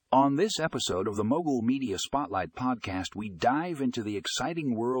On this episode of the Mogul Media Spotlight podcast, we dive into the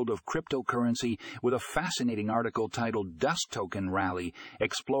exciting world of cryptocurrency with a fascinating article titled Dust Token Rally,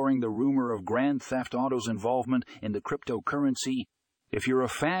 exploring the rumor of Grand Theft Auto's involvement in the cryptocurrency. If you're a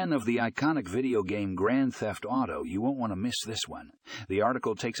fan of the iconic video game Grand Theft Auto, you won't want to miss this one. The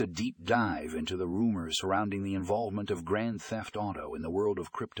article takes a deep dive into the rumors surrounding the involvement of Grand Theft Auto in the world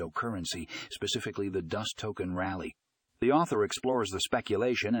of cryptocurrency, specifically the Dust Token Rally. The author explores the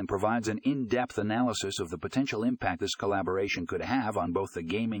speculation and provides an in-depth analysis of the potential impact this collaboration could have on both the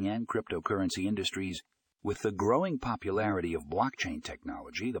gaming and cryptocurrency industries. With the growing popularity of blockchain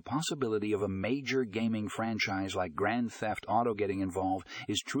technology, the possibility of a major gaming franchise like Grand Theft Auto getting involved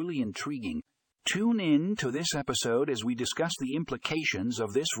is truly intriguing. Tune in to this episode as we discuss the implications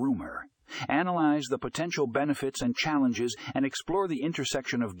of this rumor, analyze the potential benefits and challenges, and explore the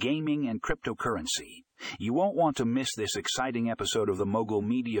intersection of gaming and cryptocurrency. You won't want to miss this exciting episode of the Mogul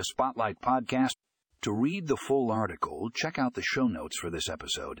Media Spotlight podcast. To read the full article, check out the show notes for this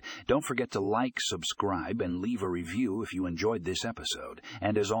episode. Don't forget to like, subscribe, and leave a review if you enjoyed this episode.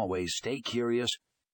 And as always, stay curious,